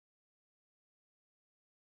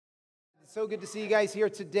So good to see you guys here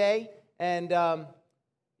today. And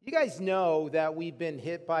you guys know that we've been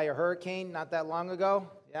hit by a hurricane not that long ago.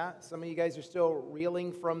 Yeah, some of you guys are still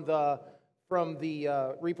reeling from the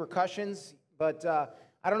repercussions. But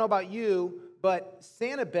I don't know about you, but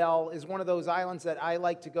Sanibel is one of those islands that I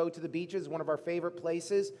like to go to the beaches, one of our favorite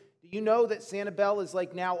places. Do you know that Sanibel is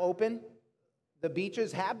like now open? The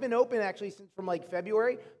beaches have been open actually since from like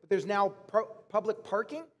February, but there's now public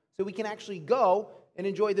parking, so we can actually go and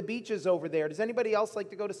enjoy the beaches over there. Does anybody else like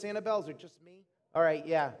to go to Sanibel, or just me? All right,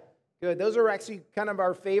 yeah, good. Those are actually kind of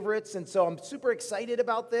our favorites, and so I'm super excited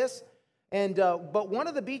about this. And but one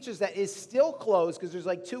of the beaches that is still closed, because there's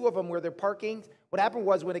like two of them where they're parking. What happened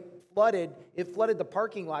was when it flooded the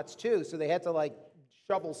parking lots too, so they had to like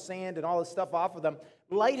shovel sand and all this stuff off of them.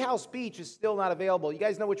 Lighthouse Beach is still not available. You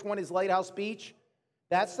guys know which one is Lighthouse Beach?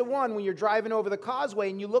 That's the one when you're driving over the causeway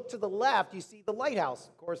and you look to the left, you see the lighthouse,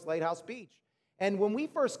 of course, Lighthouse Beach. And when we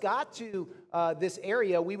first got to this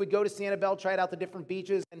area, we would go to Sanibel, try out the different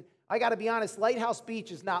beaches. And I got to be honest, Lighthouse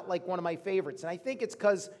Beach is not like one of my favorites. And I think it's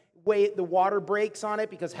because the water breaks on it,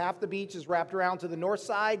 because half the beach is wrapped around to the north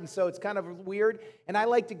side. And so it's kind of weird. And I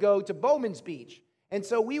like to go to Bowman's Beach. And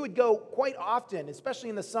so we would go quite often, especially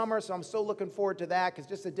in the summer. So I'm so looking forward to that, because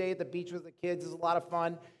just a day at the beach with the kids is a lot of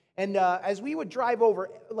fun. And as we would drive over,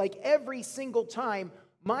 like every single time,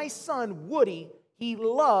 my son, Woody, he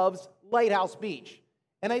loves Lighthouse Beach.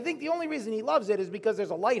 And I think the only reason he loves it is because there's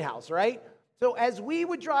a lighthouse, right? So as we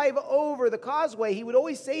would drive over the causeway, he would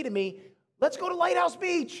always say to me, let's go to Lighthouse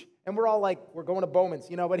Beach. And we're all like, we're going to Bowman's,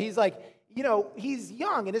 but he's like, he's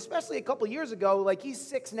young. And especially a couple years ago, like he's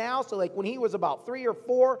 6 now. So like when he was about 3 or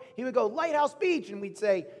 4, he would go, Lighthouse Beach. And we'd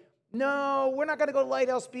say, no, we're not going to go to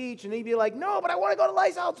Lighthouse Beach. And he'd be like, no, but I want to go to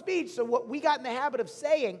Lighthouse Beach. So what we got in the habit of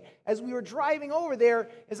saying as we were driving over there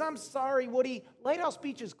is, I'm sorry, Woody, Lighthouse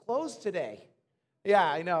Beach is closed today. Yeah,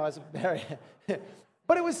 I know.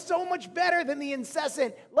 But it was so much better than the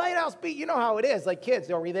incessant Lighthouse Beach. You know how it is. Like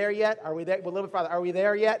kids, are we there yet? Are we there? A little bit farther. Are we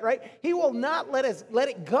there yet? Right? He will not let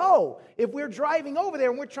it go if we're driving over there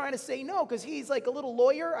and we're trying to say no, because he's like a little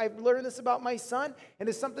lawyer. I've learned this about my son, and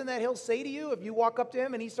it's something that he'll say to you if you walk up to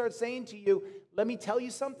him and he starts saying to you, let me tell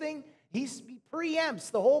you something. He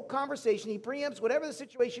preempts the whole conversation. He preempts whatever the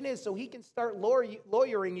situation is so he can start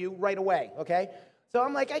lawyering you right away, okay? So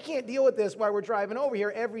I'm like, I can't deal with this while we're driving over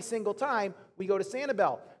here every single time we go to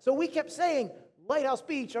Sanibel. So we kept saying, Lighthouse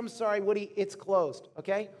Beach, I'm sorry, Woody, it's closed,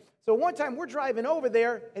 okay? So one time we're driving over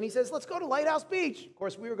there, and he says, let's go to Lighthouse Beach. Of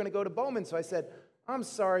course, we were going to go to Bowman, so I said, I'm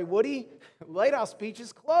sorry, Woody, Lighthouse Beach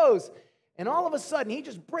is closed. And all of a sudden, he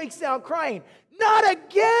just breaks down crying. Not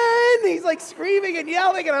again! He's like screaming and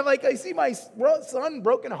yelling, and I'm like, I see my son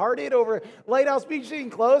brokenhearted over Lighthouse Beach being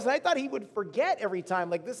closed, and I thought he would forget every time.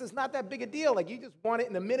 Like, this is not that big a deal. Like, you just want it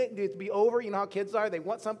in a minute to be over. You know how kids are. They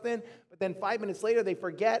want something, but then 5 minutes later, they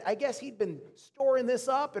forget. I guess he'd been storing this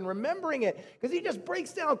up and remembering it, because he just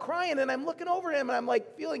breaks down crying, and I'm looking over him, and I'm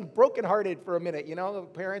like feeling brokenhearted for a minute. You know,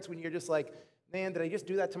 parents, when you're just like, man, did I just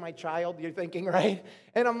do that to my child? You're thinking, right?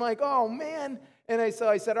 And I'm like, oh, man. And so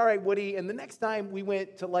I said, all right, Woody. And the next time we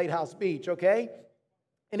went to Lighthouse Beach, okay?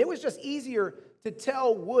 And it was just easier to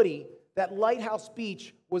tell Woody that Lighthouse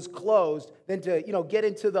Beach was closed than to, get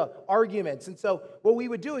into the arguments. And so what we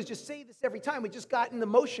would do is just say this every time. We just got in the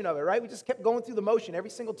motion of it, right? We just kept going through the motion. Every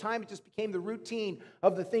single time it just became the routine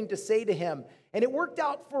of the thing to say to him. And it worked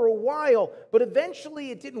out for a while, but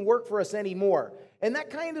eventually it didn't work for us anymore. And that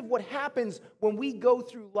kind of what happens when we go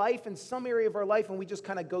through life in some area of our life and we just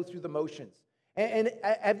kind of go through the motions. And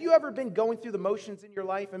have you ever been going through the motions in your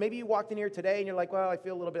life? And maybe you walked in here today and you're like, well, I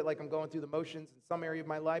feel a little bit like I'm going through the motions in some area of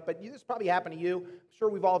my life. But this probably happened to you. I'm sure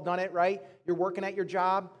we've all done it, right? You're working at your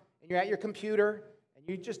job and you're at your computer and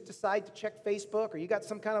you just decide to check Facebook, or you got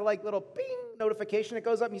some kind of like little ping notification that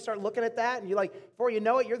goes up and you start looking at that. And you're like, before you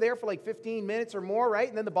know it, you're there for like 15 minutes or more, right?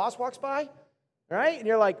 And then the boss walks by, right? And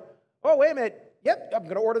you're like, oh, wait a minute. Yep, I'm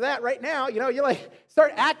going to order that right now. You like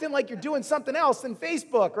start acting like you're doing something else than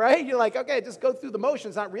Facebook, right? You're like, okay, just go through the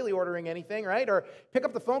motions, not really ordering anything, right? Or pick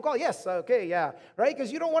up the phone call. Yes, okay, yeah, right?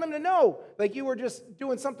 Because you don't want them to know like you were just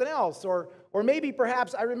doing something else. Or maybe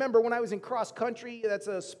perhaps I remember when I was in cross country. That's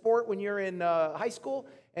a sport when you're in high school,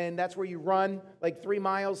 and that's where you run like 3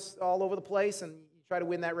 miles all over the place and you try to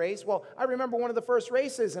win that race. Well, I remember one of the first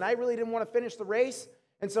races, and I really didn't want to finish the race,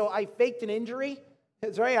 and so I faked an injury.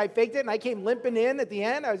 That's right, I faked it, and I came limping in at the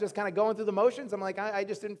end. I was just kind of going through the motions. I'm like, I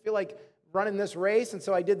just didn't feel like running this race, and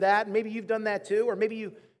so I did that. And maybe you've done that too, or maybe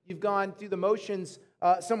you've gone through the motions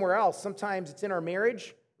somewhere else. Sometimes it's in our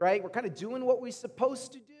marriage, right? We're kind of doing what we're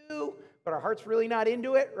supposed to do, but our heart's really not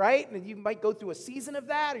into it, right? And you might go through a season of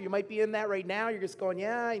that, or you might be in that right now. You're just going,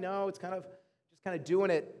 yeah, I know, it's kind of just kind of doing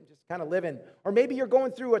it, just kind of living. Or maybe you're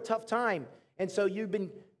going through a tough time, and so you've been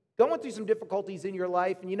going through some difficulties in your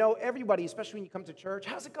life, and you know everybody, especially when you come to church,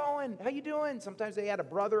 how's it going? How you doing? Sometimes they add a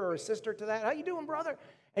brother or a sister to that. How you doing, brother?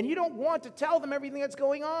 And you don't want to tell them everything that's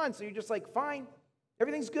going on, so you're just like, fine,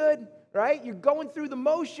 everything's good, right? You're going through the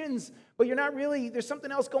motions, but you're not really, there's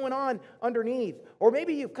something else going on underneath. Or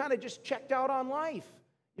maybe you've kind of just checked out on life.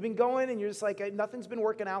 You've been going and you're just like, nothing's been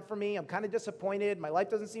working out for me. I'm kind of disappointed. My life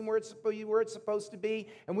doesn't seem where it's supposed to be.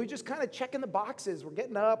 And we're just kind of checking the boxes. We're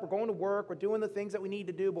getting up, we're going to work, we're doing the things that we need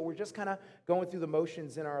to do, but we're just kind of going through the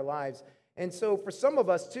motions in our lives. And so for some of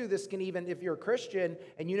us too, this can even, if you're a Christian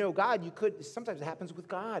and you know God, sometimes it happens with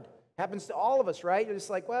God. It happens to all of us, right? You're just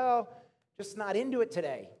like, well, just not into it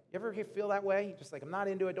today. You ever feel that way? Just like, I'm not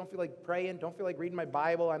into it. Don't feel like praying. Don't feel like reading my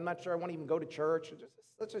Bible. I'm not sure I want to even go to church.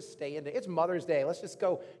 Let's just stay in it. It's Mother's Day. Let's just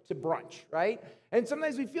go to brunch, right? And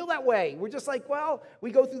sometimes we feel that way. We're just like, well,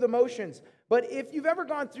 we go through the motions. But if you've ever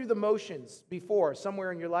gone through the motions before,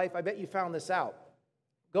 somewhere in your life, I bet you found this out.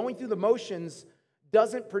 Going through the motions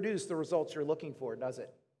doesn't produce the results you're looking for, does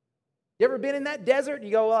it? You ever been in that desert?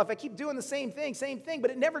 You go, well, if I keep doing the same thing,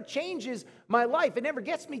 but it never changes my life. It never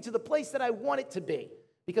gets me to the place that I want it to be.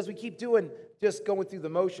 Because we keep just going through the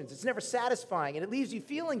motions. It's never satisfying, and it leaves you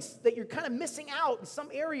feeling that you're kind of missing out in some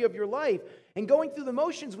area of your life. And going through the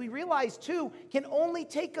motions, we realize, too, can only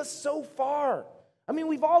take us so far. I mean,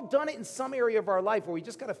 we've all done it in some area of our life where we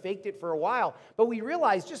just kind of faked it for a while, but we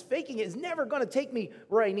realize just faking it is never going to take me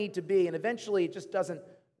where I need to be, and eventually it just doesn't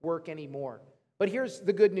work anymore. But here's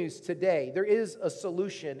the good news today. There is a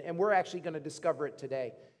solution, and we're actually going to discover it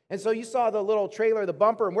today. And so you saw the little trailer, the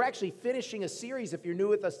bumper, and we're actually finishing a series, if you're new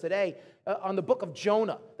with us today, on the book of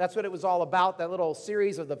Jonah. That's what it was all about, that little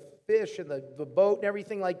series of the fish and the boat and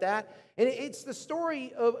everything like that. And it's the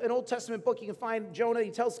story of an Old Testament book. You can find Jonah.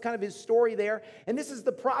 He tells kind of his story there. And this is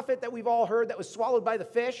the prophet that we've all heard that was swallowed by the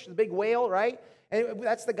fish, the big whale, right? And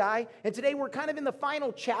that's the guy. And today we're kind of in the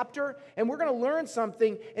final chapter, and we're going to learn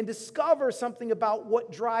something and discover something about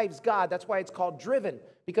what drives God. That's why it's called driven,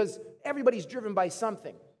 because everybody's driven by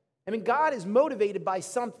something. I mean, God is motivated by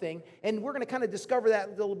something, and we're going to kind of discover that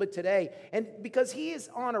a little bit today. And because he is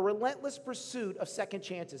on a relentless pursuit of second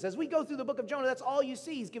chances. As we go through the book of Jonah, that's all you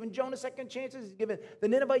see. He's giving Jonah second chances. He's giving the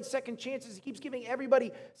Ninevites second chances. He keeps giving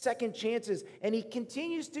everybody second chances. And he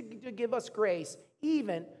continues to give us grace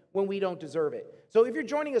even when we don't deserve it. So if you're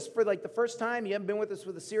joining us for like the first time, you haven't been with us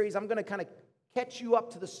for the series, I'm going to kind of catch you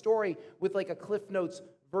up to the story with like a Cliff Notes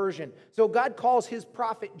version. So God calls his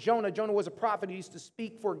prophet Jonah. Jonah was a prophet who used to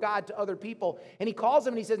speak for God to other people. And he calls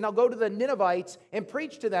him and he says, now go to the Ninevites and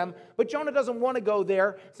preach to them. But Jonah doesn't want to go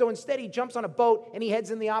there. So instead he jumps on a boat and he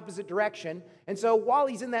heads in the opposite direction. And so while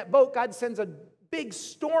he's in that boat, God sends a big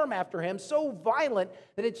storm after him, so violent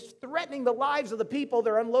that it's threatening the lives of the people.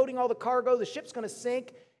 They're unloading all the cargo. The ship's going to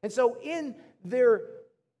sink. And so in their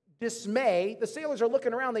dismay, the sailors are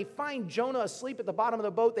looking around. They find Jonah asleep at the bottom of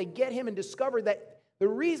the boat. They get him and discover that the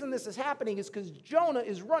reason this is happening is because Jonah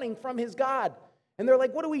is running from his God. And they're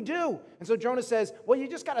like, what do we do? And so Jonah says, well, you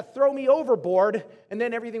just got to throw me overboard, and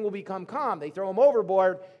then everything will become calm. They throw him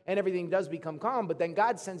overboard, and everything does become calm. But then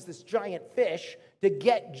God sends this giant fish to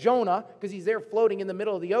get Jonah, because he's there floating in the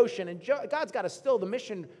middle of the ocean. And God's got to still the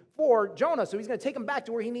mission for Jonah, so he's going to take him back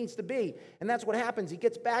to where he needs to be. And that's what happens. He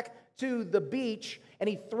gets back to the beach, and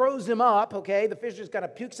he throws him up, okay? The fish just kind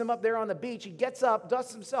of pukes him up there on the beach. He gets up,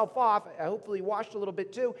 dusts himself off, hopefully washed a little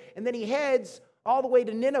bit too, and then he heads all the way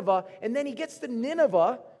to Nineveh, and then he gets to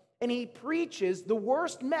Nineveh, and he preaches the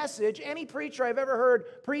worst message any preacher I've ever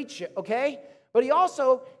heard preach, okay? But he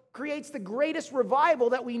also creates the greatest revival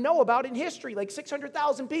that we know about in history. Like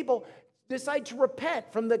 600,000 people decide to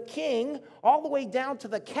repent, from the king all the way down to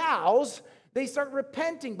the cows. They start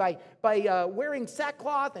repenting by wearing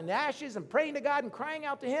sackcloth and ashes and praying to God and crying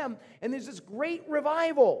out to him, and there's this great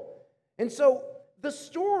revival. And so the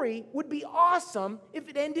story would be awesome if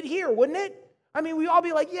it ended here, wouldn't it? I mean, we'd all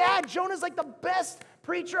be like, yeah, Jonah's like the best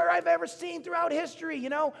preacher I've ever seen throughout history, you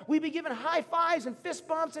know? We'd be giving high fives and fist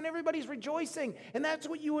bumps and everybody's rejoicing, and that's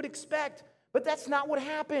what you would expect. But that's not what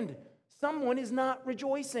happened. Someone is not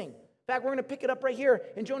rejoicing. In fact, we're going to pick it up right here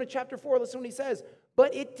in Jonah chapter 4. Listen what he says.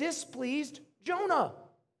 But it displeased Jonah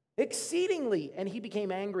exceedingly, and he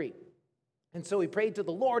became angry. And so he prayed to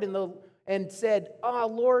the Lord and said,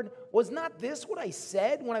 Lord, was not this what I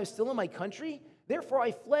said when I was still in my country? Therefore,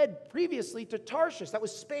 I fled previously to Tarshish. That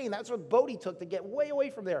was Spain. That's what boat he took to get way away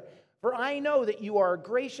from there. For I know that you are a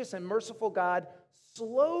gracious and merciful God,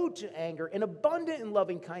 slow to anger and abundant in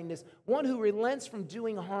loving kindness, one who relents from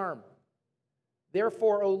doing harm.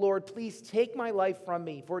 Therefore, O Lord, please take my life from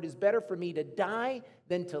me, for it is better for me to die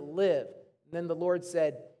than to live. And then the Lord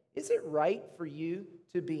said, is it right for you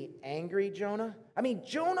to be angry, Jonah? I mean,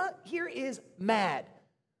 Jonah here is mad.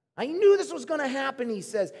 I knew this was going to happen, he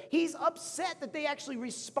says. He's upset that they actually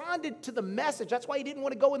responded to the message. That's why he didn't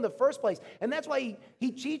want to go in the first place. And that's why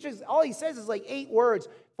he teaches, all he says is like 8 words.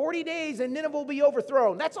 40 days and Nineveh will be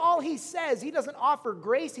overthrown. That's all he says. He doesn't offer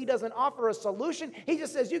grace. He doesn't offer a solution. He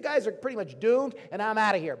just says, you guys are pretty much doomed and I'm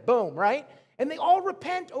out of here. Boom, right? And they all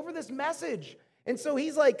repent over this message. And so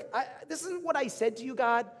he's like, this isn't what I said to you,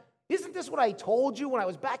 God. Isn't this what I told you when I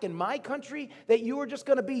was back in my country, that you were just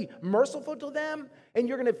going to be merciful to them and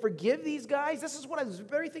you're going to forgive these guys? This is what the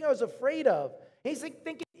very thing I was afraid of. And he's like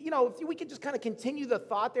thinking, if we could just kind of continue the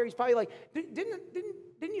thought there, he's probably like,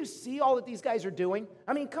 didn't you see all that these guys are doing?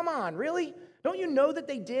 I mean, come on, really? Don't you know that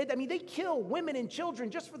they did? I mean, they kill women and children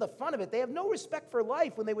just for the fun of it. They have no respect for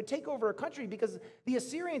life when they would take over a country, because the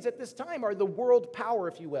Assyrians at this time are the world power,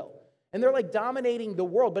 if you will. And they're like dominating the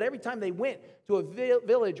world. But every time they went to a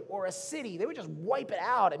village or a city, they would just wipe it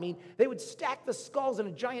out. I mean, they would stack the skulls in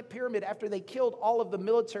a giant pyramid after they killed all of the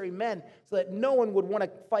military men so that no one would want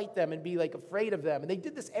to fight them and be like afraid of them. And they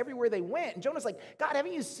did this everywhere they went. And Jonah's like, God,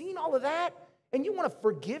 haven't you seen all of that? And you want to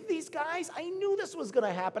forgive these guys? I knew this was going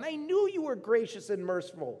to happen. I knew you were gracious and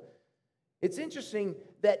merciful. It's interesting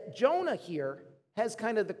that Jonah here has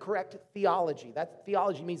kind of the correct theology. That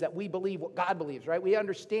theology means that we believe what God believes, right? We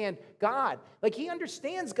understand God. Like, he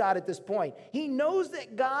understands God at this point. He knows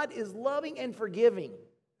that God is loving and forgiving.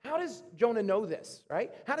 How does Jonah know this,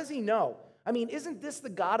 right? How does he know? I mean, isn't this the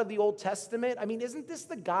God of the Old Testament? I mean, isn't this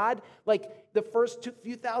the God, like, the first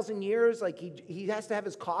few thousand years, like, he has to have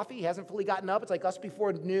his coffee. He hasn't fully gotten up. It's like us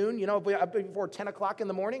before noon, before 10 o'clock in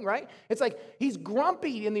the morning, right? It's like he's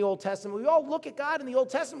grumpy in the Old Testament. We all look at God in the Old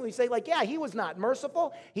Testament. We say, like, yeah, he was not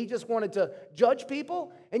merciful. He just wanted to judge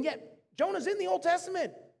people. And yet, Jonah's in the Old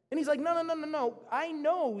Testament. And he's like, no. I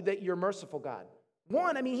know that you're merciful, God.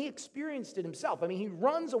 One, I mean, he experienced it himself. I mean, he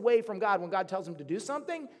runs away from God when God tells him to do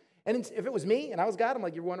something. And if it was me and I was God, I'm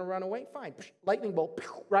like, you want to run away? Fine. Lightning bolt,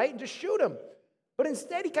 right? And just shoot him. But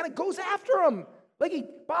instead, he kind of goes after him. Like, he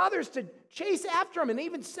bothers to chase after him and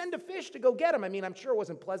even send a fish to go get him. I mean, I'm sure it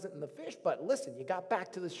wasn't pleasant in the fish, but listen, you got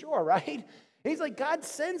back to the shore, right? And he's like, God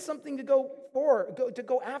sends something to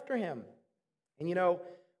go after him. And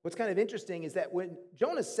what's kind of interesting is that when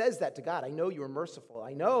Jonah says that to God, I know you are merciful.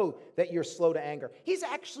 I know that you're slow to anger. He's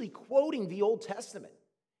actually quoting the Old Testament.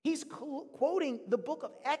 He's quoting the book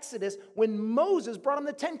of Exodus when Moses brought him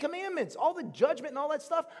the 10 Commandments, all the judgment and all that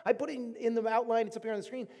stuff. I put it in the outline. It's up here on the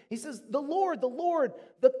screen. He says, the Lord,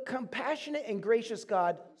 the compassionate and gracious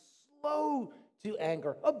God, slow to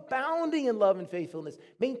anger, abounding in love and faithfulness,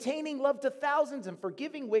 maintaining love to thousands and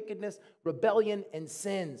forgiving wickedness, rebellion, and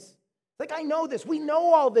sins. Like, I know this. We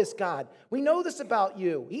know all this, God. We know this about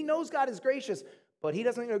you. He knows God is gracious, but he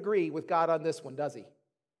doesn't agree with God on this one, does he?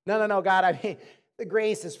 No, God, I mean, the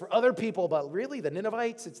grace is for other people, but really, the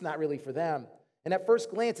Ninevites, it's not really for them. And at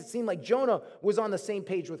first glance, it seemed like Jonah was on the same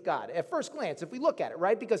page with God. At first glance, if we look at it,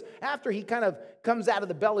 right? Because after he kind of comes out of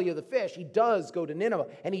the belly of the fish, he does go to Nineveh,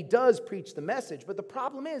 and he does preach the message. But the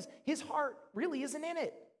problem is, his heart really isn't in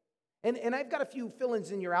it. And I've got a few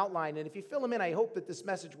fill-ins in your outline, and if you fill them in, I hope that this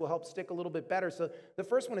message will help stick a little bit better. So the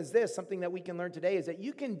first one is this, something that we can learn today, is that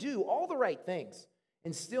you can do all the right things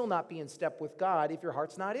and still not be in step with God if your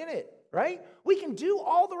heart's not in it. Right? We can do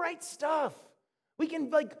all the right stuff. We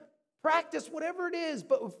can practice whatever it is,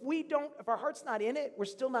 but if our heart's not in it, we're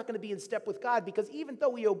still not going to be in step with God, because even though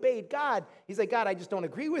we obeyed God, he's like, God, I just don't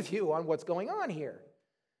agree with you on what's going on here.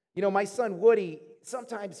 My son Woody,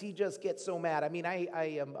 sometimes he just gets so mad. I mean,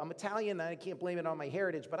 I'm Italian, and I can't blame it on my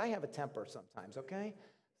heritage, but I have a temper sometimes, okay?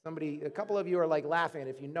 A couple of you are like laughing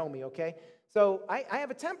if you know me, okay? So I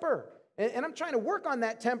have a temper, and I'm trying to work on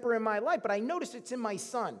that temper in my life, but I notice it's in my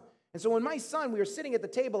son. And so when my son, we were sitting at the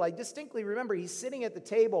table, I distinctly remember he's sitting at the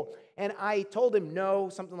table, and I told him no,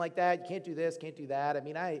 something like that. You can't do this, can't do that. I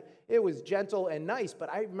mean, it was gentle and nice, but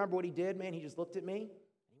I remember what he did, man. He just looked at me, and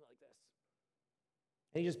he went like this.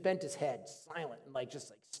 And he just bent his head, silent, and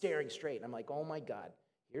just staring straight. And I'm like, oh my God,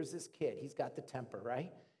 here's this kid. He's got the temper,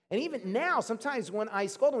 right? And even now, sometimes when I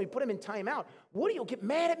scold him, we put him in timeout, Woody will get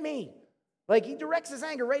mad at me. Like, he directs his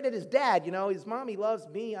anger right at his dad. His mommy loves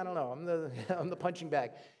me. I don't know. I'm the punching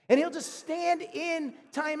bag. And he'll just stand in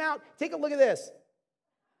timeout. Take a look at this.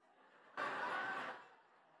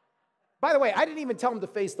 By the way, I didn't even tell him to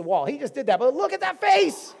face the wall. He just did that. But look at that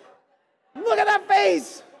face. Look at that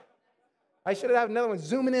face. I should have another one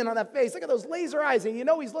zooming in on that face. Look at those laser eyes. And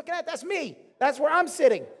he's looking at? That's me. That's where I'm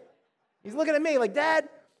sitting. He's looking at me like, Dad,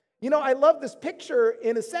 I love this picture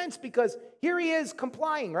in a sense, because here he is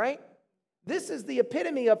complying, right? This is the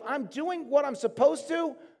epitome of I'm doing what I'm supposed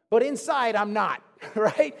to, but inside I'm not.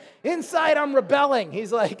 right? Inside, I'm rebelling.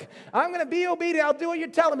 He's like, I'm going to be obedient. I'll do what you're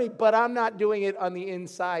telling me, but I'm not doing it on the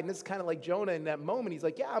inside. And this is kind of like Jonah in that moment. He's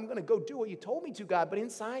like, yeah, I'm going to go do what you told me to, God, but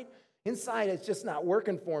inside, it's just not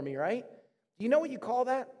working for me, right? Do you know what you call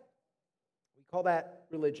that? We call that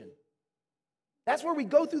religion. That's where we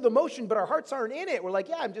go through the motion, but our hearts aren't in it. We're like,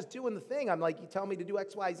 yeah, I'm just doing the thing. I'm like, you tell me to do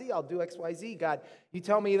X, Y, Z, I'll do X, Y, Z, God. You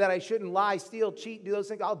tell me that I shouldn't lie, steal, cheat, do those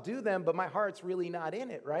things, I'll do them, but my heart's really not in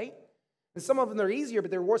it, right? And some of them, they're easier, but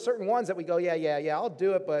there were certain ones that we go, yeah, I'll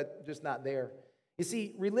do it, but just not there. You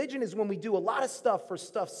see, religion is when we do a lot of stuff for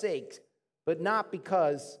stuff's sake, but not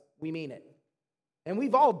because we mean it. And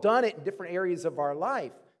we've all done it in different areas of our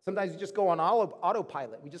life. Sometimes we just go on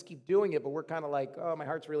autopilot. We just keep doing it, but we're kind of like, oh, my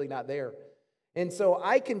heart's really not there. And so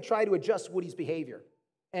I can try to adjust Woody's behavior.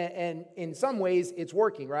 And in some ways, it's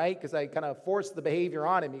working, right? Because I kind of force the behavior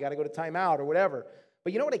on him. You got to go to timeout or whatever.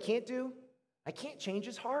 But you know what I can't do? I can't change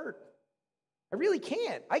his heart. I really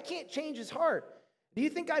can't. I can't change his heart. Do you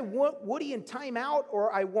think I want Woody in timeout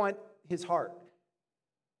or I want his heart?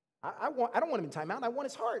 I don't want him in timeout. I want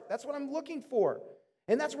his heart. That's what I'm looking for.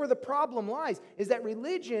 And that's where the problem lies, is that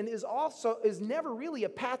religion is never really a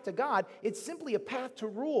path to God. It's simply a path to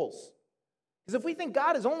rules. Because if we think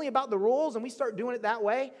God is only about the rules and we start doing it that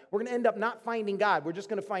way, we're going to end up not finding God. We're just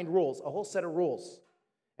going to find rules, a whole set of rules.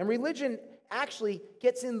 And religion actually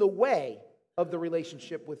gets in the way of the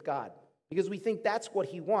relationship with God because we think that's what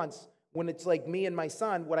he wants. When it's like me and my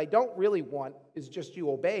son, what I don't really want is just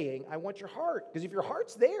you obeying. I want your heart. Because if your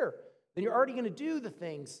heart's there, then you're already going to do the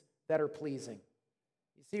things that are pleasing.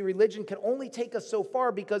 You see, religion can only take us so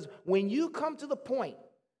far because when you come to the point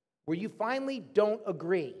where you finally don't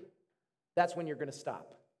agree, that's when you're going to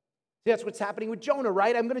stop. See, that's what's happening with Jonah,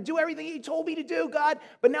 right? I'm going to do everything you told me to do, God,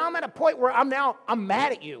 but now I'm at a point where I'm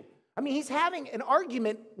mad at you. I mean, he's having an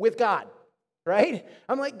argument with God, right?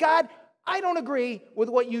 I'm like, God, I don't agree with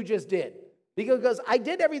what you just did because I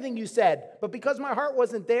did everything you said, but because my heart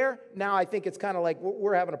wasn't there, now I think it's kind of like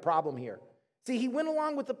we're having a problem here. See, he went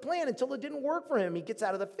along with the plan until it didn't work for him. He gets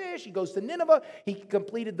out of the fish. He goes to Nineveh. He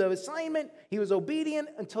completed the assignment. He was obedient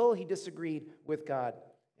until he disagreed with God.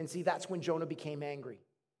 And see, that's when Jonah became angry.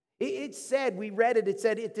 It said, we read it, it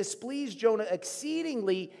said, it displeased Jonah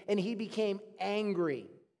exceedingly, and he became angry.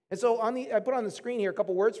 And so I put on the screen here a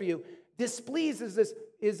couple words for you. Displeased is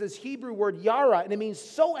this Hebrew word yara, and it means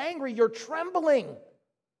so angry, you're trembling.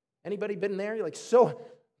 Anybody been there? You're like, so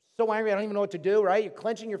angry, I don't even know what to do, right? You're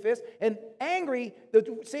clenching your fist. And angry,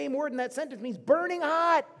 the same word in that sentence means burning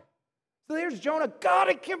hot. So there's Jonah. God,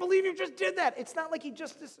 I can't believe you just did that. It's not like he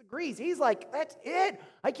just disagrees. He's like, that's it.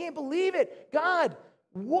 I can't believe it. God,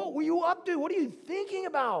 what were you up to? What are you thinking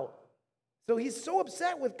about? So he's so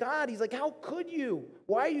upset with God. He's like, how could you?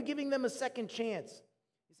 Why are you giving them a second chance?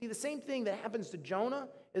 You see, the same thing that happens to Jonah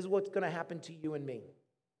is what's going to happen to you and me.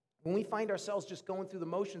 When we find ourselves just going through the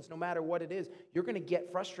motions, no matter what it is, you're going to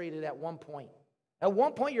get frustrated at one point. At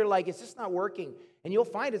one point, you're like, it's just not working. And you'll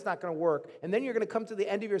find it's not going to work. And then you're going to come to the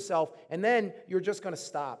end of yourself, and then you're just going to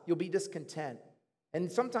stop. You'll be discontent.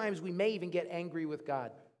 And sometimes we may even get angry with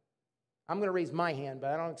God. I'm going to raise my hand,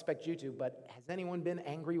 but I don't expect you to. But has anyone been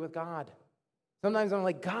angry with God? Sometimes I'm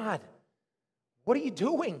like, God, what are you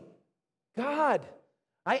doing? God,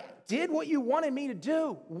 I did what you wanted me to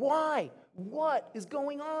do. Why? What is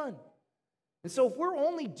going on? And so if we're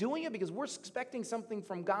only doing it because we're expecting something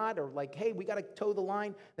from God or like, hey, we got to toe the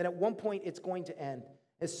line, then at one point it's going to end,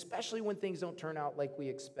 especially when things don't turn out like we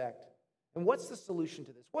expect. And what's the solution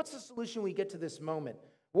to this? What's the solution when we get to this moment?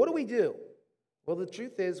 What do we do? Well, the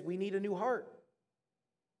truth is we need a new heart.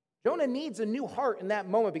 Jonah needs a new heart in that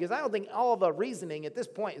moment because I don't think all the reasoning at this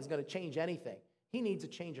point is going to change anything. He needs a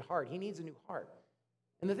change of heart. He needs a new heart.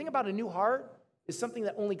 And the thing about a new heart is something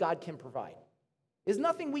that only God can provide. There's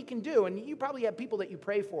nothing we can do, and you probably have people that you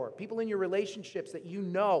pray for, people in your relationships that you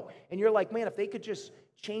know, and you're like, man, if they could just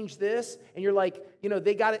change this, and you're like, you know,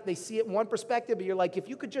 they got it, they see it in one perspective, but you're like, if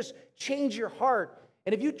you could just change your heart,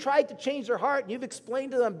 and if you tried to change their heart, and you've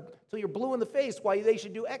explained to them till you're blue in the face why they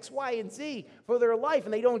should do X, Y, and Z for their life,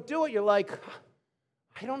 and they don't do it, you're like,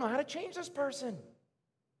 I don't know how to change this person. And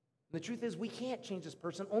the truth is, we can't change this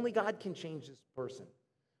person. Only God can change this person.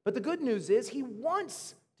 But the good news is, he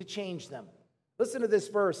wants to change them. Listen to this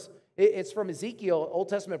verse. It's from Ezekiel, Old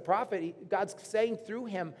Testament prophet. God's saying through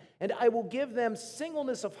him, and I will give them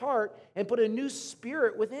singleness of heart and put a new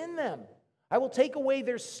spirit within them. I will take away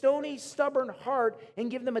their stony, stubborn heart and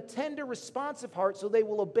give them a tender, responsive heart so they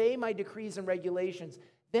will obey my decrees and regulations.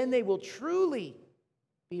 Then they will truly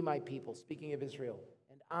be my people, speaking of Israel,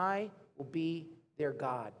 and I will be their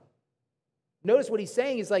God. Notice what he's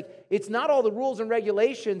saying is like, it's not all the rules and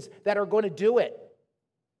regulations that are going to do it.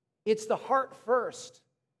 It's the heart first,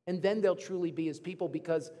 and then they'll truly be his people,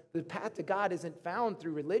 because the path to God isn't found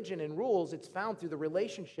through religion and rules. It's found through the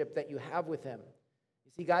relationship that you have with him.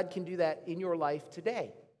 You see, God can do that in your life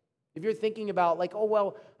today. If you're thinking about like, oh,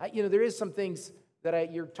 well, there is some things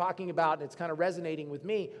that you're talking about and it's kind of resonating with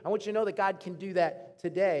me, I want you to know that God can do that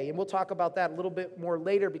today. And we'll talk about that a little bit more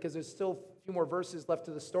later, because there's still a few more verses left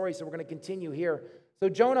to the story, so we're going to continue here. So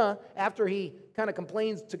Jonah, after he kind of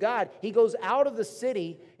complains to God, he goes out of the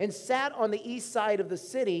city and sat on the east side of the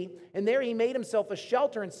city, and there he made himself a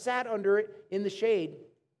shelter and sat under it in the shade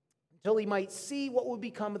until he might see what would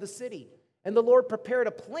become of the city. And the Lord prepared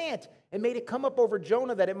a plant and made it come up over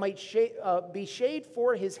Jonah, that it might be shade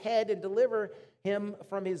for his head and deliver him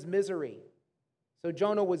from his misery. So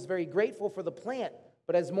Jonah was very grateful for the plant.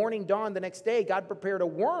 But as morning dawned the next day, God prepared a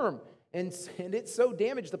worm, and it so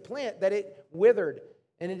damaged the plant that it withered.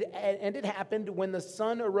 And it happened when the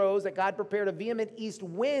sun arose that God prepared a vehement east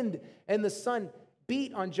wind, and the sun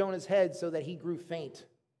beat on Jonah's head so that he grew faint.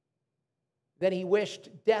 Then he wished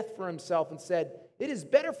death for himself and said, "It is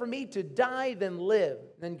better for me to die than live."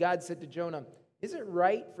 And then God said to Jonah, "Is it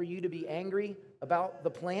right for you to be angry about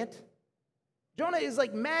the plant?" Jonah is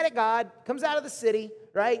like mad at God, comes out of the city,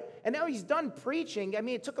 right? And now he's done preaching. I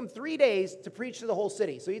mean, it took him 3 days to preach to the whole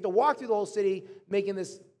city. So he had to walk through the whole city making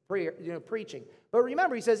this prayer, preaching. But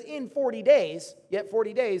remember, he says in 40 days, yet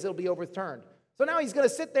 40 days, it'll be overturned. So now he's going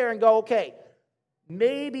to sit there and go, okay,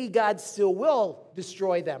 maybe God still will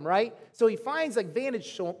destroy them, right? So he finds a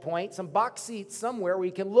vantage point, some box seats somewhere where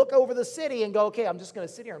he can look over the city and go, okay, I'm just going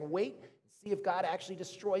to sit here and wait and see if God actually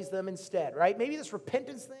destroys them instead, right? Maybe this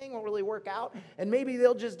repentance thing won't really work out, and maybe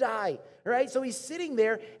they'll just die, right? So he's sitting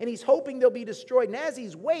there, and he's hoping they'll be destroyed. And as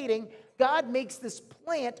he's waiting, God makes this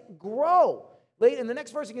plant grow. In the next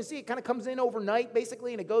verse, you can see it kind of comes in overnight,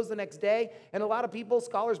 basically, and it goes the next day. And a lot of people,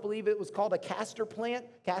 scholars believe it was called a castor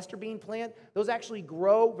bean plant. Those actually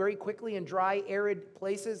grow very quickly in dry, arid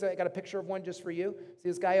places. I got a picture of one just for you. See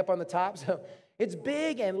this guy up on the top? So it's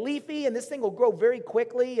big and leafy, and this thing will grow very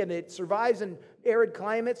quickly, and it survives in arid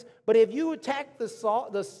climates. But if you attack the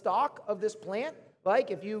stalk of this plant, like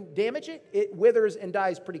if you damage it, it withers and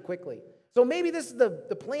dies pretty quickly. So maybe this is the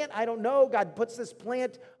plant, I don't know. God puts this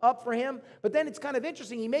plant up for him. But then it's kind of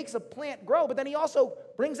interesting. He makes a plant grow, but then he also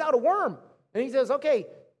brings out a worm. And he says, okay,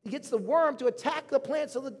 he gets the worm to attack the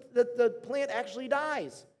plant so that the plant actually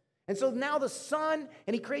dies. And so now the sun,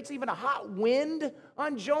 and he creates even a hot wind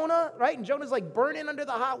on Jonah, right? And Jonah's like burning under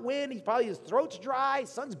the hot wind. His throat's dry.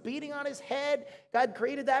 Sun's beating on his head. God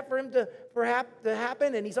created that for him to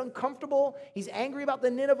happen, and he's uncomfortable. He's angry about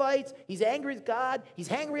the Ninevites. He's angry with God.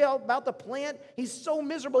 He's angry about the plant. He's so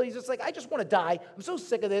miserable. He's just like, I just want to die. I'm so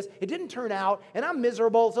sick of this. It didn't turn out, and I'm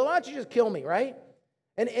miserable, so why don't you just kill me, right?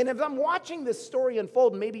 And if I'm watching this story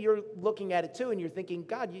unfold, maybe you're looking at it too, and you're thinking,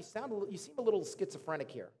 God, you seem a little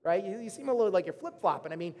schizophrenic here, right? You seem a little like you're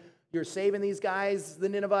flip-flopping. I mean, you're saving these guys, the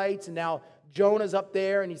Ninevites, and now Jonah's up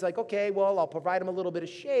there, and he's like, okay, well, I'll provide him a little bit of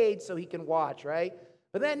shade so he can watch, right?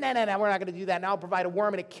 But then, no, we're not going to do that. Now I'll provide a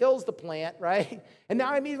worm, and it kills the plant, right? And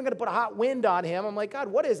now I'm even going to put a hot wind on him. I'm like, God,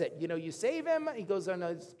 what is it? You save him. He goes on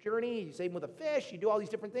a journey. You save him with a fish. You do all these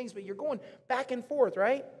different things, but you're going back and forth,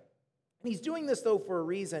 right? And he's doing this, though, for a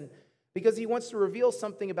reason, because he wants to reveal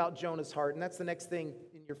something about Jonah's heart. And that's the next thing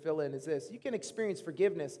in your fill-in is this. You can experience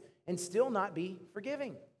forgiveness and still not be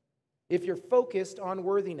forgiving if you're focused on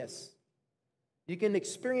worthiness. You can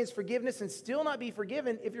experience forgiveness and still not be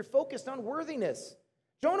forgiven if you're focused on worthiness.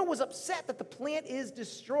 Jonah was upset that the plant is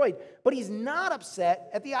destroyed, but he's not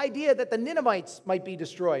upset at the idea that the Ninevites might be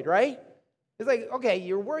destroyed, right? It's like, okay,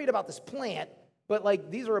 you're worried about this plant, but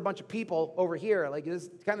like these are a bunch of people over here. Like this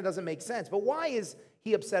kind of doesn't make sense. But why is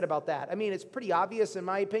he upset about that? I mean, it's pretty obvious in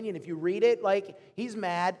my opinion. If you read it, like he's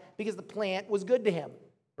mad because the plant was good to him,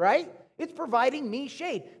 right? It's providing me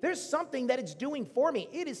shade. There's something that it's doing for me.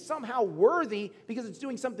 It is somehow worthy because it's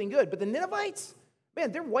doing something good. But the Ninevites,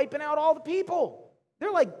 man, they're wiping out all the people.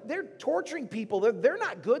 They're torturing people. They're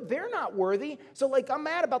not good. They're not worthy. So like I'm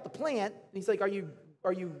mad about the plant. And he's like, are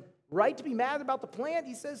you right to be mad about the plant?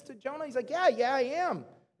 He says to Jonah, he's like, yeah, I am,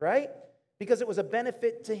 right? Because it was a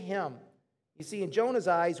benefit to him. You see, in Jonah's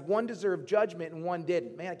eyes, one deserved judgment and one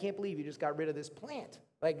didn't. Man, I can't believe you just got rid of this plant.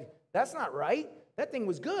 Like, that's not right. That thing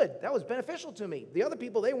was good. That was beneficial to me. The other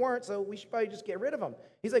people, they weren't, so we should probably just get rid of them.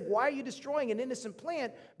 He's like, why are you destroying an innocent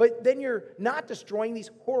plant, but then you're not destroying these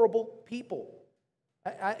horrible people?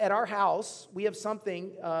 At our house, we have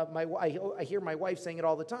something, I hear my wife saying it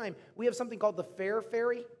all the time, we have something called the Fair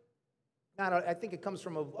Fairy. I think it comes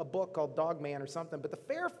from a book called Dog Man or something, but the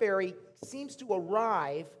Fair Fairy seems to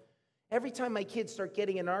arrive every time my kids start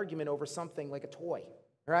getting an argument over something like a toy,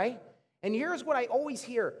 right? And here's what I always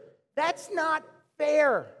hear. That's not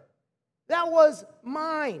fair. That was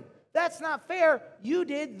mine. That's not fair. You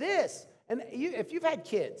did this. And if you've had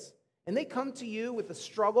kids and they come to you with a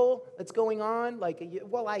struggle that's going on, like,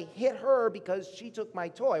 well, I hit her because she took my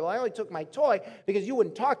toy. Well, I only took my toy because you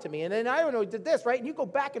wouldn't talk to me. And then I don't know, did this, right? And you go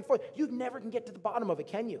back and forth. You never can get to the bottom of it,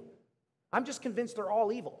 can you? I'm just convinced they're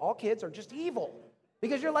all evil. All kids are just evil.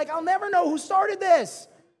 Because you're like, I'll never know who started this.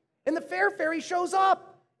 And the fair fairy shows up.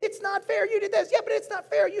 It's not fair, you did this. Yeah, but it's not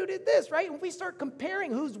fair, you did this, right? And we start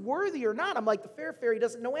comparing who's worthy or not. I'm like, the fair fairy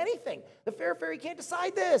doesn't know anything. The fair fairy can't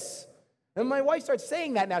decide this. And my wife starts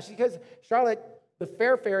saying that now. She goes, Charlotte, the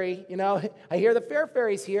fair fairy, I hear the fair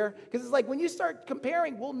fairy's here. Because it's like when you start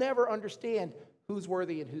comparing, we'll never understand who's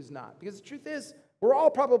worthy and who's not. Because the truth is, we're all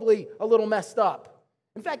probably a little messed up.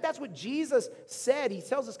 In fact, that's what Jesus said. He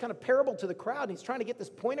tells this kind of parable to the crowd, and he's trying to get this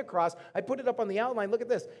point across. I put it up on the outline. Look at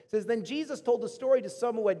this. It says, then Jesus told the story to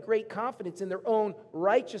some who had great confidence in their own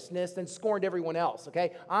righteousness and scorned everyone else,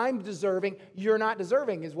 okay? I'm deserving, you're not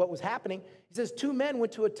deserving is what was happening. He says, two men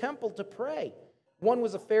went to a temple to pray. One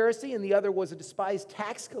was a Pharisee, and the other was a despised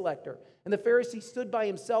tax collector. And the Pharisee stood by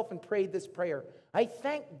himself and prayed this prayer. I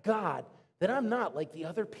thank God that I'm not like the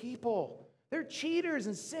other people. They're cheaters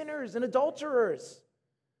and sinners and adulterers.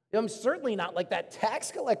 I'm certainly not like that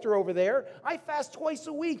tax collector over there. I fast twice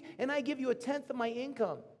a week, and I give you 1/10 of my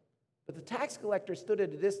income. But the tax collector stood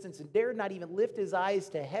at a distance and dared not even lift his eyes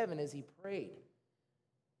to heaven as he prayed.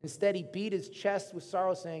 Instead, he beat his chest with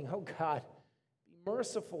sorrow, saying, oh God, be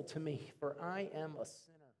merciful to me, for I am a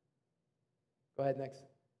sinner. Go ahead, next.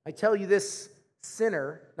 I tell you, this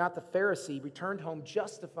sinner, not the Pharisee, returned home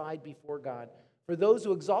justified before God. For those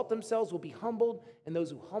who exalt themselves will be humbled, and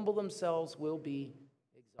those who humble themselves will be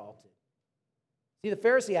exalted. See, the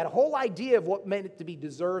Pharisee had a whole idea of what meant it to be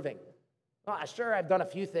deserving. Oh, sure, I've done a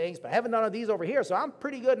few things, but I haven't done these over here, so I'm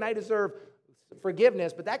pretty good and I deserve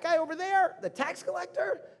forgiveness. But that guy over there, the tax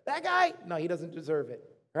collector, that guy, no, he doesn't deserve it,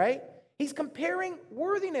 right? He's comparing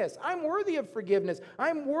worthiness. I'm worthy of forgiveness.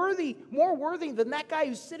 I'm worthy, more worthy than that guy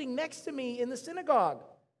who's sitting next to me in the synagogue.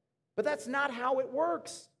 But that's not how it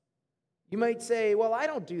works. You might say, well, I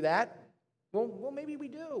don't do that. Well, maybe we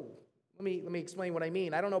do. Let me explain what I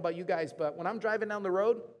mean. I don't know about you guys, but when I'm driving down the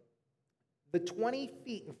road, the 20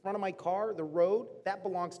 feet in front of my car, the road, that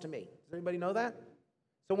belongs to me. Does anybody know that?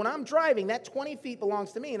 So when I'm driving, that 20 feet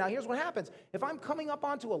belongs to me. Now, here's what happens. If I'm coming up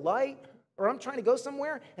onto a light or I'm trying to go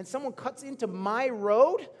somewhere and someone cuts into my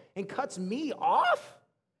road and cuts me off,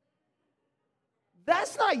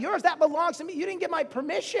 that's not yours. That belongs to me. You didn't get my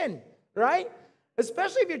permission, right?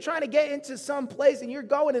 Especially if you're trying to get into some place and you're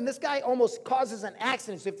going and this guy almost causes an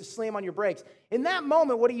accident, so you have to slam on your brakes. In that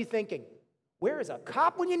moment, what are you thinking? Where is a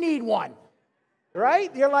cop when you need one?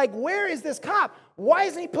 Right? You're like, where is this cop? Why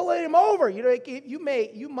isn't he pulling him over? You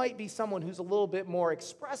might be someone who's a little bit more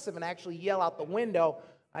expressive and actually yell out the window.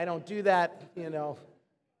 I don't do that,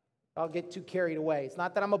 I'll get too carried away. It's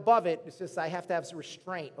not that I'm above it. It's just I have to have some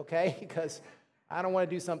restraint, okay? Because I don't want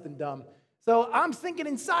to do something dumb. So I'm thinking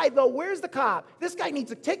inside, though, where's the cop? This guy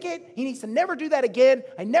needs a ticket. He needs to never do that again.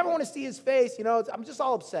 I never want to see his face. I'm just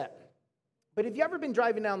all upset. But have you ever been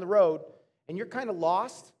driving down the road and you're kind of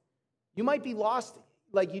lost? You might be lost,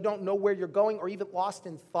 like you don't know where you're going, or even lost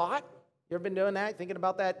in thought. You ever been doing that, thinking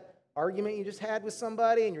about that argument you just had with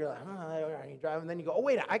somebody, and you're like, you're driving, and then you go, oh,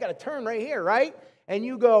 wait, I got to turn right here, right? And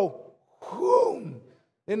you go, whoom,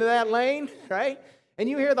 into that lane, right? And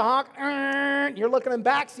you hear the honk, you're looking in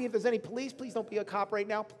back, see if there's any police. Please don't be a cop right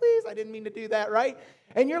now. Please, I didn't mean to do that, right?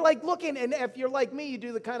 And you're like looking, and if you're like me, you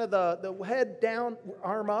do the kind of the head down,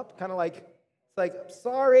 arm up, kind of like, it's like,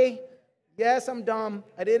 sorry, yes, I'm dumb.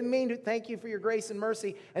 I didn't mean to. Thank you for your grace and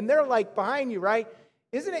mercy. And they're like behind you, right?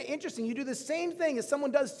 Isn't it interesting? You do the same thing as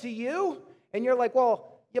someone does to you, and you're like,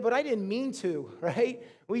 well, yeah, but I didn't mean to, right?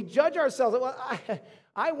 We judge ourselves. Well,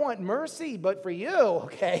 I want mercy, but for you,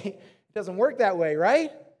 okay? It doesn't work that way,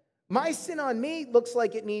 right? My sin on me looks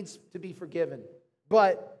like it needs to be forgiven,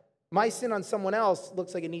 but my sin on someone else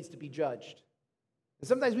looks like it needs to be judged. And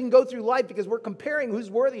sometimes we can go through life because we're comparing who's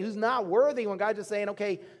worthy, who's not worthy, when God's just saying,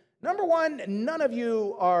 okay, number one, none of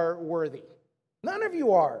you are worthy. None of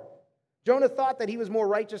you are. Jonah thought that he was more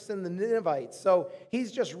righteous than the Ninevites, so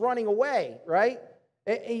he's just running away, right?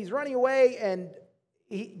 He's running away, and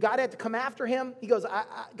God had to come after him. He goes,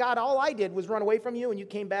 God, all I did was run away from you, and you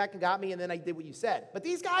came back and got me, and then I did what you said. But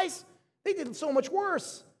these guys, they did so much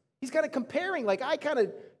worse. He's kind of comparing, like, I kind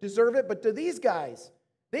of deserve it, but to these guys,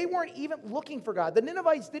 they weren't even looking for God. The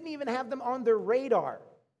Ninevites didn't even have them on their radar.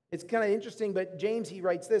 It's kind of interesting, but James, he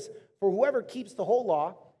writes this, for whoever keeps the whole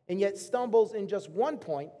law and yet stumbles in just one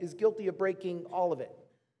point is guilty of breaking all of it.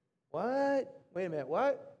 What? Wait a minute,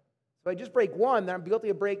 what? So if I just break one, then I'm guilty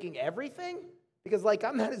of breaking everything? Because, like,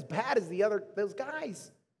 I'm not as bad as those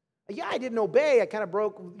guys. Yeah, I didn't obey. I kind of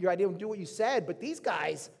I didn't do what you said. But these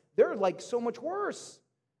guys, they're, like, so much worse.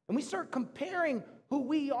 And we start comparing who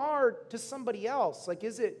we are to somebody else. Like,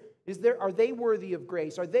 are they worthy of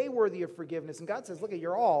grace? Are they worthy of forgiveness? And God says, look,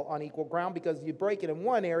 you're all on equal ground because you break it in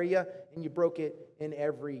one area and you broke it in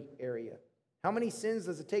every area. How many sins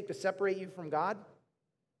does it take to separate you from God?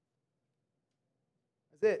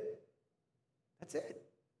 That's it. That's it.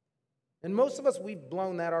 And most of us, we've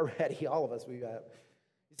blown that already. All of us, we have.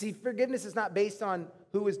 You see, forgiveness is not based on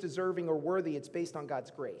who is deserving or worthy. It's based on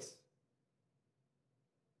God's grace.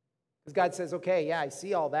 Because God says, okay, yeah, I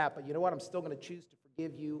see all that, but you know what? I'm still going to choose to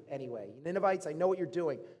forgive you anyway. Ninevites, I know what you're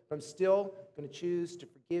doing, but I'm still going to choose to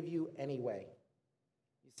forgive you anyway.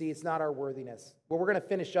 You see, it's not our worthiness. Well, we're going to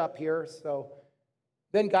finish up here. So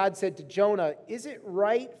then God said to Jonah, is it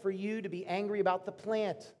right for you to be angry about the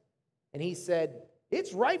plant? And he said,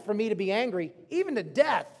 it's right for me to be angry, even to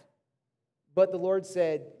death. But the Lord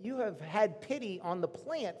said, you have had pity on the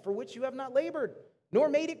plant for which you have not labored, nor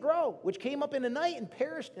made it grow, which came up in a night and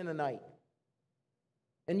perished in a night.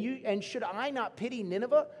 And should I not pity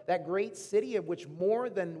Nineveh, that great city of which more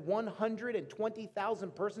than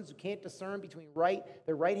 120,000 persons who can't discern between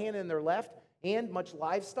their right hand and their left, and much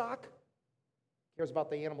livestock? Cares about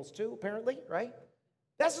the animals too, apparently, right?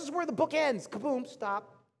 This is where the book ends. Kaboom,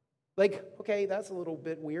 stop. Like, okay, that's a little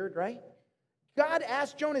bit weird, right? God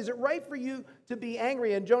asked Jonah, is it right for you to be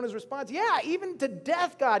angry? And Jonah's response, yeah, even to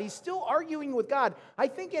death, God. He's still arguing with God. I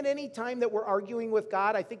think at any time that we're arguing with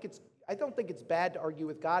God, I don't think it's bad to argue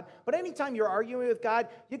with God. But anytime you're arguing with God,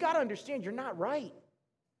 you got to understand you're not right.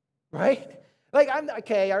 Right? Like,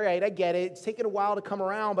 okay, all right, I get it. It's taken a while to come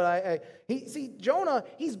around, but Jonah,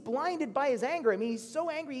 he's blinded by his anger. I mean, he's so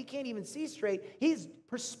angry he can't even see straight. His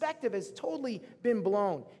perspective has totally been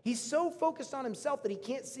blown. He's so focused on himself that he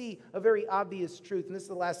can't see a very obvious truth. And this is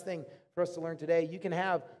the last thing for us to learn today. You can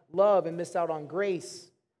have love and miss out on grace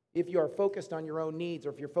if you are focused on your own needs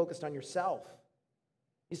or if you're focused on yourself.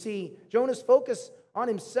 You see, Jonah's focus on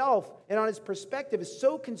himself and on his perspective is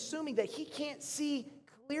so consuming that he can't see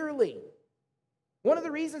clearly. One of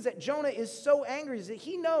the reasons that Jonah is so angry is that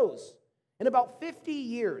he knows in about 50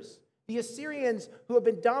 years, the Assyrians who have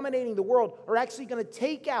been dominating the world are actually going to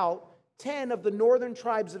take out 10 of the northern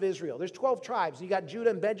tribes of Israel. There's 12 tribes. You got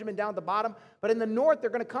Judah and Benjamin down at the bottom. But in the north,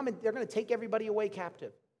 they're going to come and they're going to take everybody away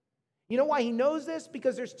captive. You know why he knows this?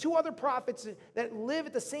 Because there's two other prophets that live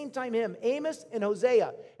at the same time him, Amos and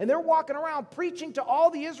Hosea. And they're walking around preaching to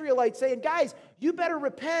all the Israelites saying, guys, you better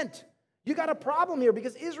repent. You got a problem here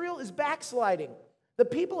because Israel is backsliding. The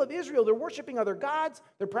people of Israel, they're worshiping other gods.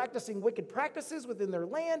 They're practicing wicked practices within their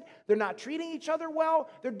land. They're not treating each other well.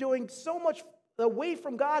 They're doing so much away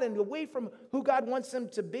from God and away from who God wants them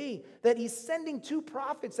to be that he's sending two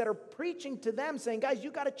prophets that are preaching to them saying, guys,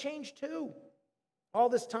 you got to change too. All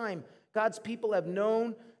this time, God's people have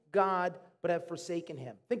known God but have forsaken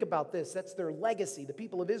him. Think about this. That's their legacy. The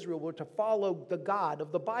people of Israel were to follow the God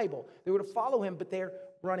of the Bible. They were to follow him, but they're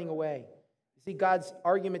running away. See, God's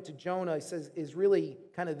argument to Jonah is really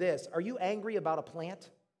kind of this. Are you angry about a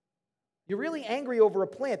plant? You're really angry over a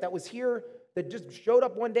plant that was here, that just showed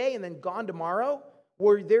up one day and then gone tomorrow?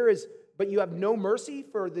 But you have no mercy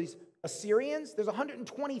for these Assyrians? There's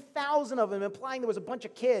 120,000 of them, implying there was a bunch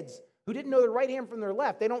of kids who didn't know their right hand from their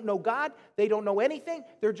left. They don't know God. They don't know anything.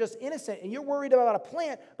 They're just innocent. And you're worried about a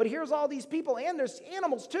plant, but here's all these people, and there's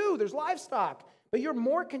animals too. There's livestock. But you're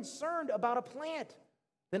more concerned about a plant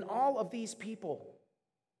than all of these people.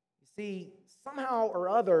 You see, somehow or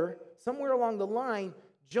other, somewhere along the line,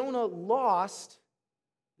 Jonah lost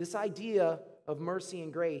this idea of mercy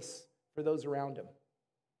and grace for those around him.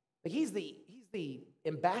 Like he's the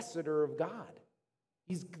ambassador of God.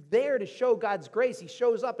 He's there to show God's grace. He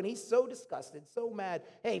shows up and he's so disgusted, so mad.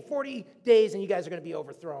 Hey, 40 days and you guys are going to be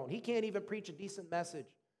overthrown. He can't even preach a decent message.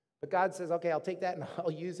 But God says, okay, I'll take that and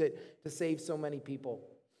I'll use it to save so many people.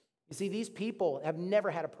 You see, these people have never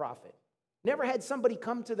had a prophet, never had somebody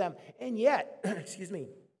come to them. And yet, the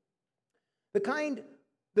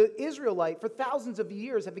Israelite for thousands of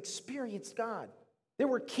years have experienced God. There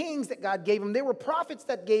were kings that God gave them. There were prophets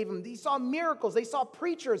that gave them. They saw miracles. They saw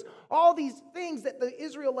preachers. All these things that the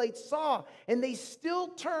Israelites saw. And they still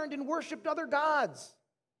turned and worshiped other gods.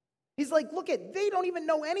 He's like, look they don't even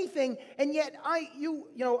know anything. And yet I'm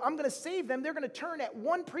going to save them. They're going to turn at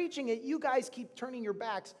one preaching. And you guys keep turning your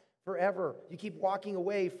backs forever. You keep walking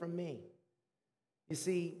away from me. You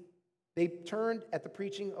see, they turned at the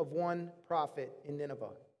preaching of one prophet in Nineveh.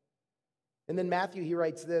 And then Matthew, he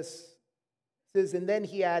writes this. Says, and then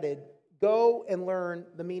he added, go and learn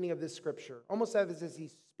the meaning of this scripture. Almost as if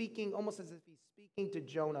he's speaking to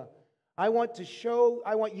Jonah. I want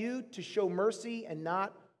you to show mercy and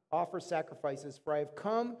not offer sacrifices, for I have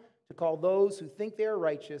come to call those who think they are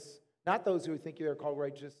righteous, not those who think they are called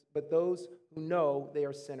righteous, but those who know they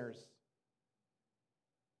are sinners.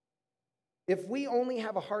 If we only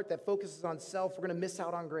have a heart that focuses on self, we're going to miss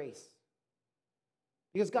out on grace.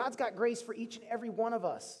 Because God's got grace for each and every one of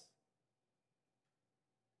us.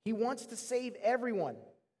 He wants to save everyone.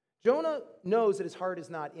 Jonah knows that his heart is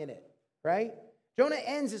not in it, right? Jonah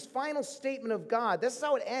ends his final statement of God. This is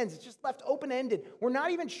how it ends. It's just left open-ended. We're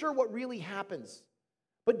not even sure what really happens.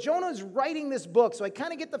 But Jonah's writing this book, so I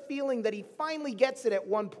kind of get the feeling that he finally gets it at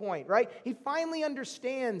one point, right? He finally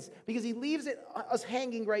understands because he leaves us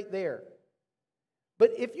hanging right there.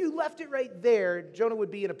 But if you left it right there, Jonah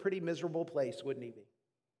would be in a pretty miserable place, wouldn't he be?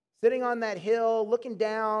 Sitting on that hill, looking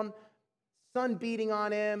down, sun beating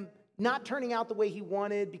on him, not turning out the way he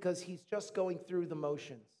wanted because he's just going through the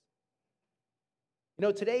motions. You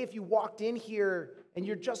know, today if you walked in here and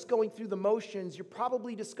you're just going through the motions, you're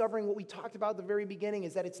probably discovering what we talked about at the very beginning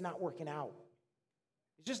is that it's not working out.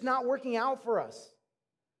 It's just not working out for us.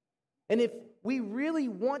 And if we really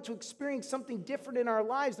want to experience something different in our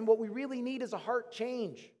lives, then what we really need is a heart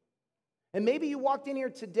change. And maybe you walked in here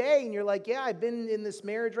today and you're like, yeah, I've been in this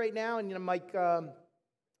marriage right now, and I'm like,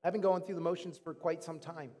 I've been going through the motions for quite some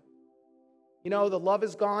time. You know, the love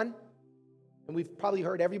is gone. And we've probably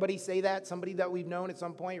heard everybody say that, somebody that we've known at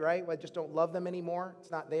some point, right? I just don't love them anymore.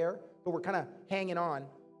 It's not there. But we're kind of hanging on.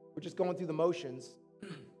 We're just going through the motions.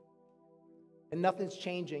 And nothing's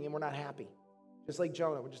changing, and we're not happy. Just like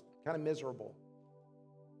Jonah, we're just kind of miserable.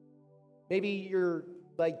 Maybe you're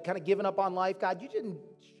like kind of giving up on life. God, you didn't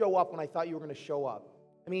show up when I thought you were going to show up.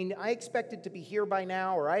 I mean, I expected to be here by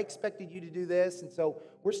now, or I expected you to do this. And so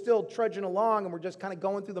we're still trudging along, and we're just kind of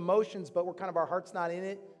going through the motions, but our heart's not in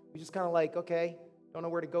it. We just kind of like, okay, don't know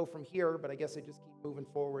where to go from here, but I guess I just keep moving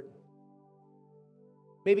forward.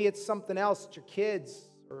 Maybe it's something else. It's your kids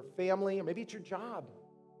or family, or maybe it's your job.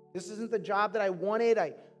 This isn't the job that I wanted.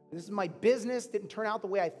 This is my business. Didn't turn out the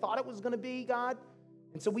way I thought it was going to be, God.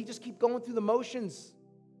 And so we just keep going through the motions.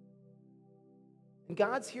 And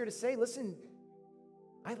God's here to say, listen,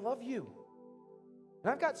 I love you.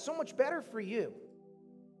 And I've got so much better for you.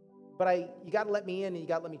 But you got to let me in, and you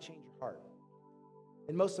got to let me change your heart.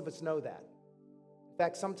 And most of us know that. In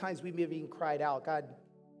fact, sometimes we've even cried out, God,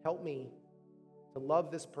 help me to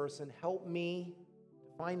love this person. Help me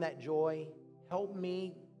to find that joy. Help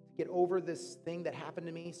me to get over this thing that happened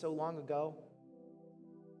to me so long ago.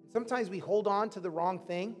 And sometimes we hold on to the wrong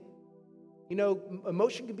thing. You know,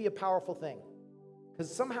 emotion can be a powerful thing.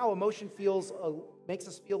 Because somehow emotion makes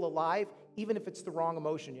us feel alive, even if it's the wrong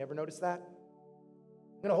emotion. You ever notice that?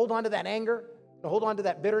 I'm going to hold on to that anger. I'm going to hold on to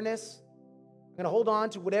that bitterness. I'm going to hold on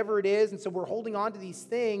to whatever it is. And so we're holding on to these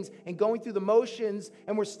things and going through the motions,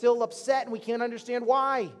 and we're still upset, and we can't understand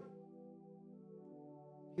why.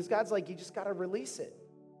 Because God's like, you just got to release it.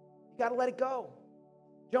 You got to let it go.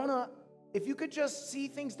 Jonah, if you could just see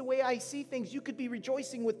things the way I see things, you could be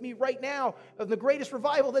rejoicing with me right now of the greatest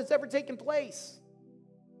revival that's ever taken place.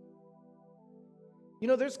 You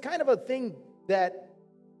know, there's kind of a thing that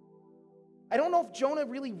I don't know if Jonah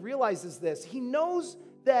really realizes this. He knows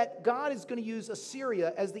that God is going to use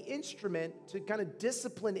Assyria as the instrument to kind of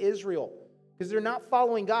discipline Israel because they're not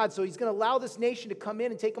following God. So he's going to allow this nation to come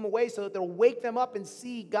in and take them away so that they'll wake them up and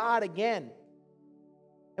see God again.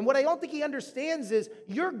 And what I don't think he understands is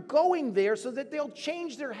you're going there so that they'll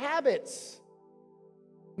change their habits.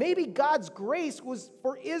 Maybe God's grace was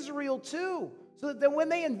for Israel too, so that when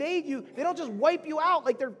they invade you, they don't just wipe you out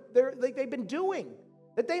like they've been doing.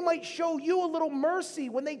 That they might show you a little mercy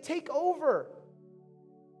when they take over.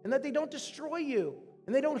 And that they don't destroy you,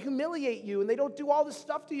 and they don't humiliate you, and they don't do all this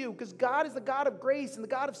stuff to you, because God is the God of grace and the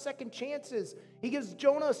God of second chances. He gives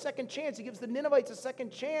Jonah a second chance. He gives the Ninevites a second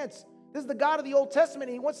chance. This is the God of the Old Testament,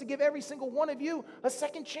 and he wants to give every single one of you a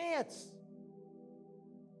second chance.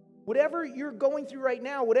 Whatever you're going through right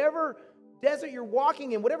now, whatever desert you're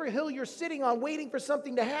walking in, whatever hill you're sitting on waiting for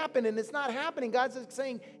something to happen, and it's not happening, God's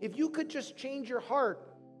saying, if you could just change your heart,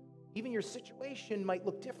 even your situation might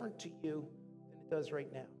look different to you does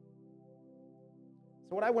right now.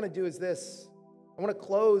 So what I want to do is this. I want to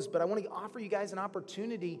close, but I want to offer you guys an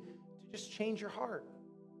opportunity to just change your heart.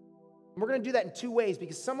 And we're going to do that in two ways,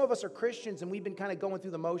 because some of us are Christians and we've been kind of going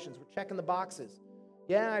through the motions. We're checking the boxes.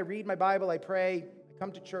 Yeah, I read my Bible, I pray, I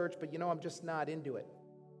come to church, but I'm just not into it.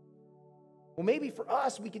 Well, maybe for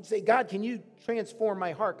us, we could say, God, can you transform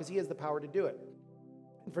my heart? Because he has the power to do it.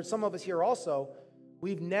 And for some of us here also,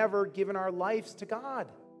 we've never given our lives to God.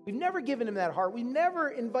 We've never given him that heart. We never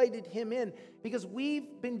invited him in because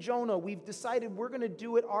we've been Jonah. We've decided we're going to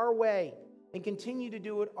do it our way and continue to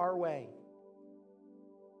do it our way.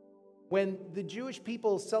 When the Jewish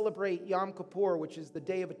people celebrate Yom Kippur, which is the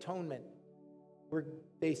Day of Atonement, where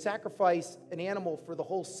they sacrifice an animal for the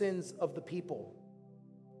whole sins of the people,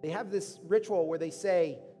 they have this ritual where they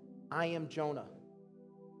say, I am Jonah.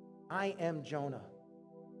 I am Jonah.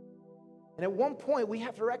 And at one point, we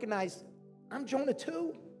have to recognize, I'm Jonah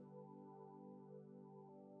too.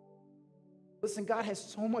 Listen, God has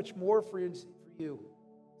so much more for you.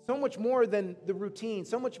 So much more than the routine.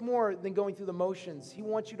 So much more than going through the motions. He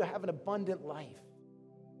wants you to have an abundant life.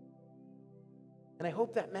 And I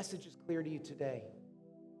hope that message is clear to you today.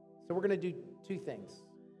 So we're going to do two things.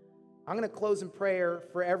 I'm going to close in prayer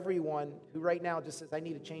for everyone who right now just says, I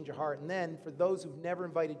need to change your heart. And then for those who've never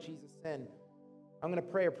invited Jesus in, I'm going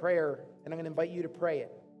to pray a prayer, and I'm going to invite you to pray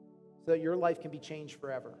it so that your life can be changed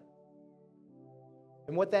forever.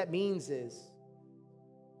 And what that means is,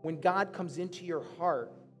 when God comes into your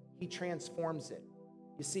heart, he transforms it.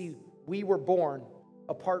 You see, we were born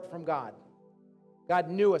apart from God. God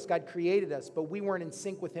knew us, God created us, but we weren't in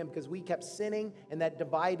sync with him because we kept sinning, and that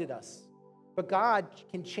divided us. But God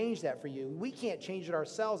can change that for you. We can't change it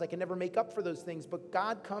ourselves. I can never make up for those things, but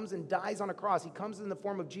God comes and dies on a cross. He comes in the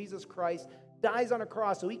form of Jesus Christ, dies on a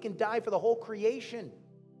cross so he can die for the whole creation.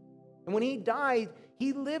 And when he died,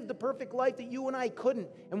 he lived the perfect life that you and I couldn't.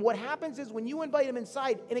 And what happens is when you invite him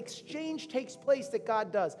inside, an exchange takes place that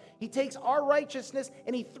God does. He takes our righteousness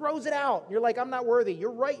and he throws it out. You're like, I'm not worthy.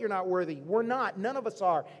 You're right, you're not worthy. We're not. None of us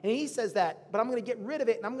are. And he says that, but I'm going to get rid of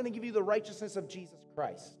it and I'm going to give you the righteousness of Jesus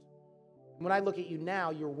Christ. And when I look at you now,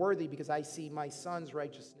 you're worthy because I see my son's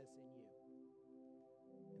righteousness in you.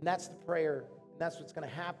 And that's the prayer. And that's what's going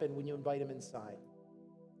to happen when you invite him inside.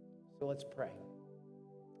 So let's pray.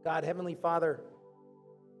 God, Heavenly Father,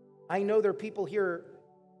 I know there are people here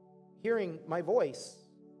hearing my voice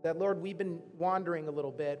that, Lord, we've been wandering a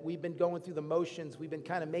little bit. We've been going through the motions. We've been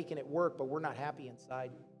kind of making it work, but we're not happy inside.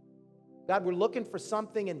 God, we're looking for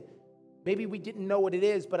something, and maybe we didn't know what it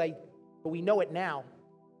is, but we know it now.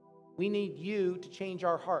 We need you to change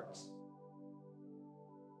our hearts.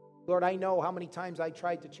 Lord, I know how many times I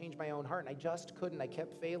tried to change my own heart, and I just couldn't. I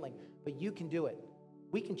kept failing, but you can do it.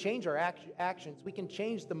 We can change our actions. We can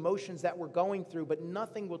change the motions that we're going through, but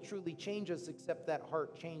nothing will truly change us except that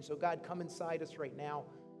heart change. So God, come inside us right now.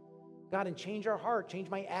 God, and change our heart. Change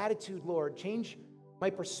my attitude, Lord. Change my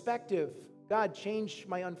perspective. God, change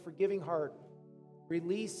my unforgiving heart.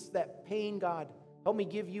 Release that pain, God. Help me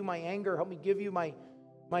give you my anger. Help me give you my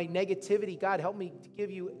negativity. God, help me to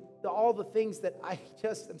give you all the things that I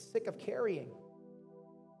just am sick of carrying.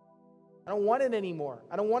 I don't want it anymore.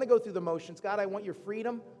 I don't want to go through the motions. God, I want your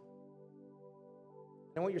freedom.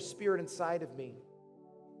 I want your spirit inside of me.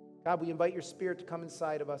 God, we invite your spirit to come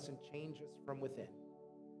inside of us and change us from within.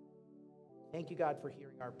 Thank you, God, for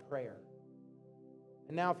hearing our prayer.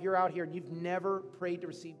 And now if you're out here and you've never prayed to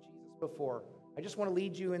receive Jesus before, I just want to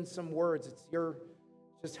lead you in some words. It's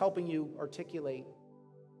just helping you articulate,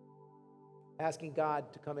 asking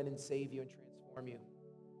God to come in and save you and transform you.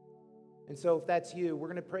 And so if that's you, we're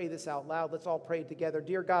going to pray this out loud. Let's all pray together.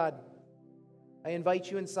 Dear God, I invite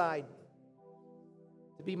you inside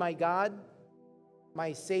to be my God,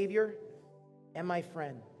 my Savior, and my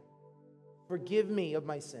friend. Forgive me of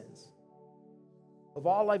my sins, of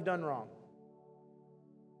all I've done wrong.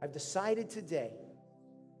 I've decided today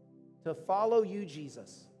to follow you,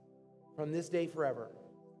 Jesus, from this day forever.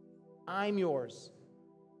 I'm yours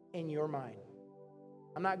and you're mine.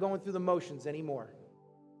 I'm not going through the motions anymore.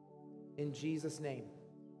 In Jesus' name,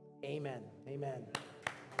 amen. Amen.